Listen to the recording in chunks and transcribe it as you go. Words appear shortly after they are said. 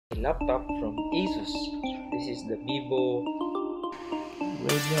laptop from ASUS. This is the Vivo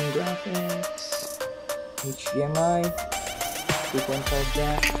Radeon graphics, HDMI, 2.5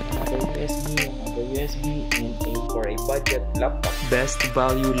 jack, another USB, and for a budget laptop. Best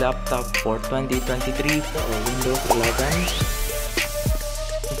value laptop for 2023 for Windows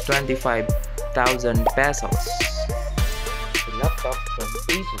 11, 25,000 pesos. The laptop from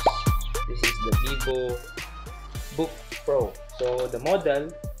ASUS. This is the Vivobook Pro. So the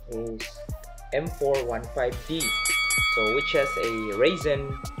model is M415D. So which has a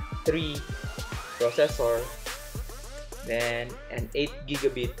Ryzen 3 processor, then an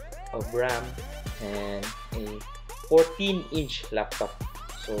 8GB of RAM, and a 14-inch laptop.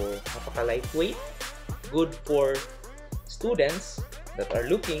 So napaka-lightweight, good for students that are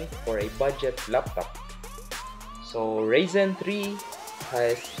looking for a budget laptop. So Ryzen 3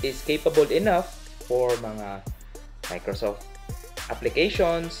 is capable enough for mga Microsoft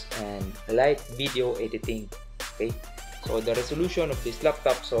applications and light video editing. Okay, so the resolution of this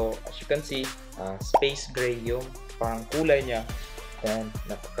laptop, so as you can see, space gray yung parang kulay niya, and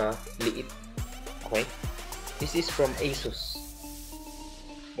napaka-liit. Okay, this is from ASUS.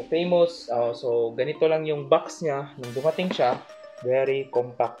 The famous, so ganito lang yung box niya nung dumating siya, very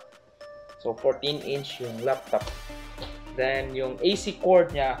compact. So 14-inch yung laptop. Then yung AC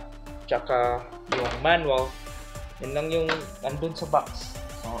cord niya, tsaka yung manual, yun lang yung nandun sa box.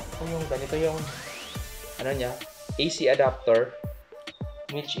 So ito yung ganito yung ano niya, AC adapter,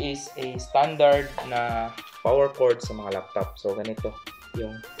 which is a standard na power cord sa mga laptop. So ganito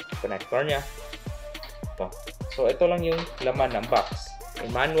yung connector niya. Ito. So ito lang yung laman ng box.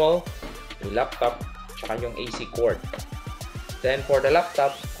 Yung manual, yung laptop, tsaka yung AC cord. Then for the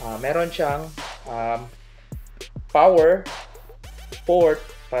laptop, meron siyang power port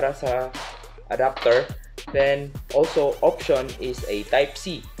para sa adapter. Then also option is a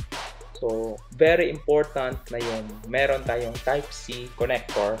Type-C. So very important na yung meron tayong Type-C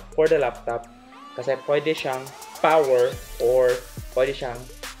connector for the laptop, kasi pwede siyang power or pwede siyang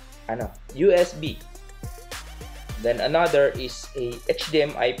USB. Then another is a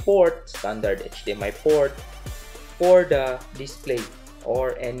HDMI port, standard HDMI port for the display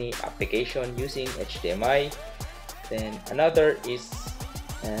or any application using HDMI. Then another is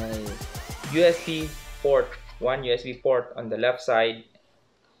a USB port, one USB port on the left side.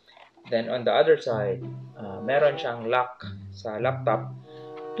 Then on the other side, meron siyang lock sa laptop,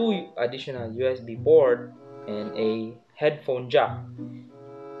 2 additional USB port, and a headphone jack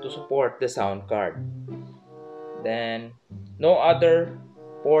to support the sound card. Then no other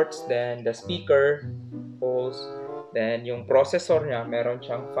ports than the speaker holes. Then yung processor niya, meron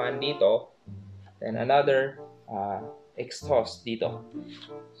siyang fan dito, then another exhaust dito.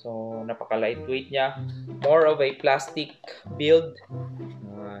 So napaka-lightweight niya, more of a plastic build.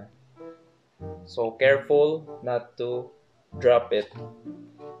 So careful not to drop it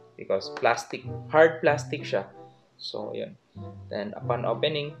because hard plastic siya. So yun. Then upon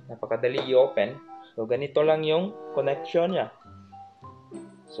opening, napakadali i-open. So ganito lang yung connection niya.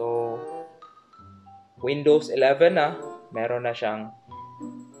 So Windows 11 meron na siyang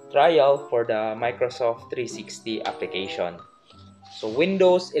trial for the Microsoft 360 application. So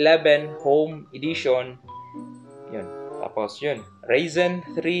Windows 11 Home Edition, yun. Tapos yun, Ryzen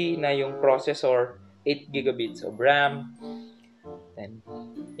 3 na yung processor, 8GB of RAM, and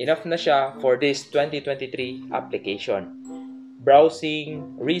enough na siya for this 2023 application.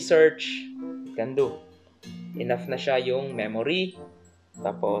 Browsing, research, you can do. Enough na siya yung memory.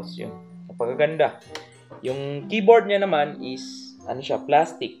 Tapos yun, napakaganda. Yung keyboard niya naman is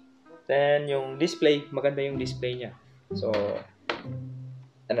plastic. Then yung display, maganda yung display niya. So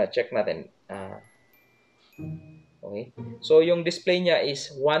check natin. Okay. So yung display niya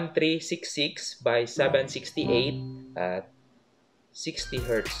is 1366 by 768 at 60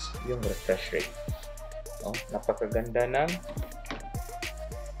 Hz yung refresh rate. Napakaganda ng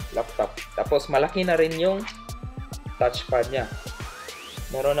laptop. Tapos malaki na rin yung touchpad niya.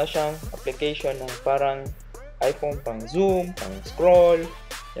 Meron na siyang application ng parang iPhone, pang zoom, pang scroll.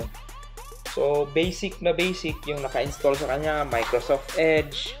 Yan. So basic yung naka-install sa kanya, Microsoft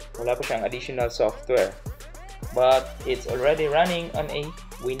Edge. Wala pa siyang additional software. But it's already running on a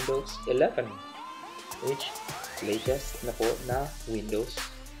Windows 11, which latest na po na Windows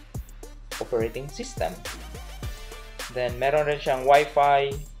operating system. Then meron rin siyang Wi-Fi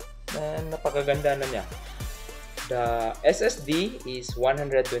na napakaganda na niya. The SSD is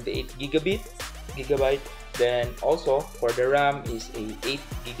 128GB. Then also for the RAM is a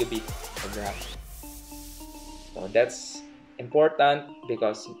 8GB of RAM. So that's important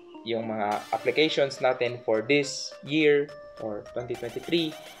because yung mga applications natin for this year or 2023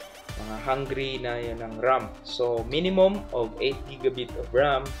 mga hungry na yun ng RAM. So, minimum of 8 GB of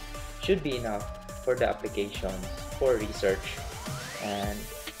RAM should be enough for the applications, for research. And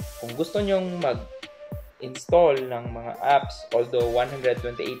kung gusto nyong mag-install ng mga apps, although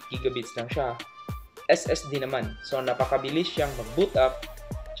 128 GB lang siya, SSD naman. So, napakabilis siyang mag-boot up,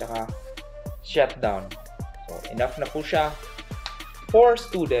 tsaka shutdown. So, enough na po siya for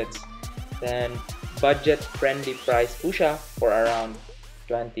students. Then, budget-friendly price po siya for around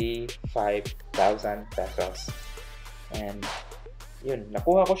 25,000 pesos. And, yun.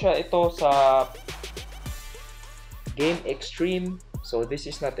 Nakuha ko siya ito sa Game Extreme. So, this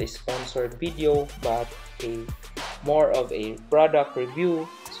is not a sponsored video, but more of a product review.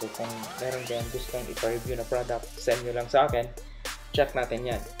 So, kung meron kayong gustong ipa-review na product, send nyo lang sa akin. Check natin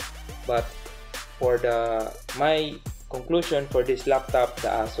yan. But, for my conclusion for this laptop, the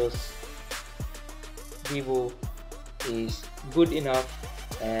ASUS Vivo is good enough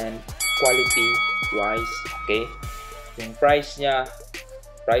and quality wise, okay? Yung price niya,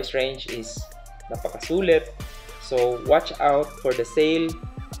 price range is napakasulit. So, watch out for the sale.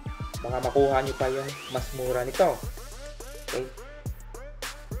 Baka makuha nyo pa yung mas mura nito. Okay?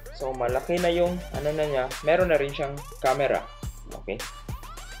 So, malaki na yung ano na niya. Meron na rin siyang camera. Okay?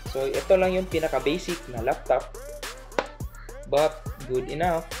 So, ito lang yung pinaka-basic na laptop. But, good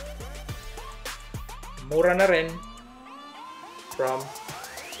enough. Mura na rin from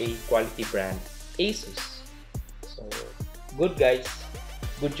a quality brand, ASUS. So, good guys.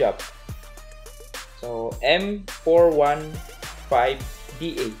 Good job. So,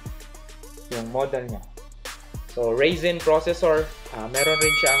 M415D8 yung model niya. So, Ryzen processor. Meron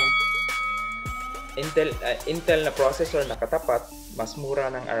rin siyang Intel na processor na katapat. Mas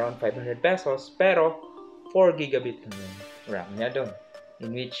mura ng around 500 pesos. Pero, 4 GB lang yung RAM niya doon.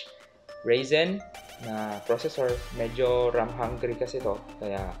 In which, Ryzen na processor, medyo RAM hungry kasi to.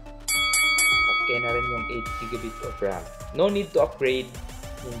 Kaya, okay na rin yung 8 GB of RAM. No need to upgrade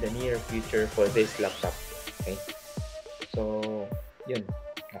in the near future for this laptop. Okay? So, yun.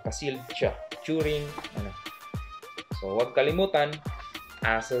 Naka-sealed siya. Turing, ano. So, huwag kalimutan,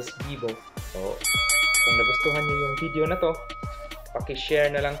 ASUS Vivo. So, kung nagustuhan niyo yung video na to, paki-share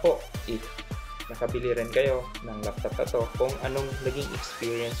na lang po if nakabili rin kayo ng laptop na to, kung anong naging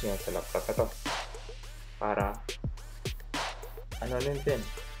experience nyo sa laptop na to. Para, ano rin din,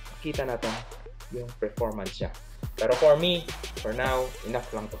 makita natin yung performance niya. Pero for me, for now,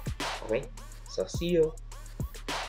 enough lang to. Okay? So, see you!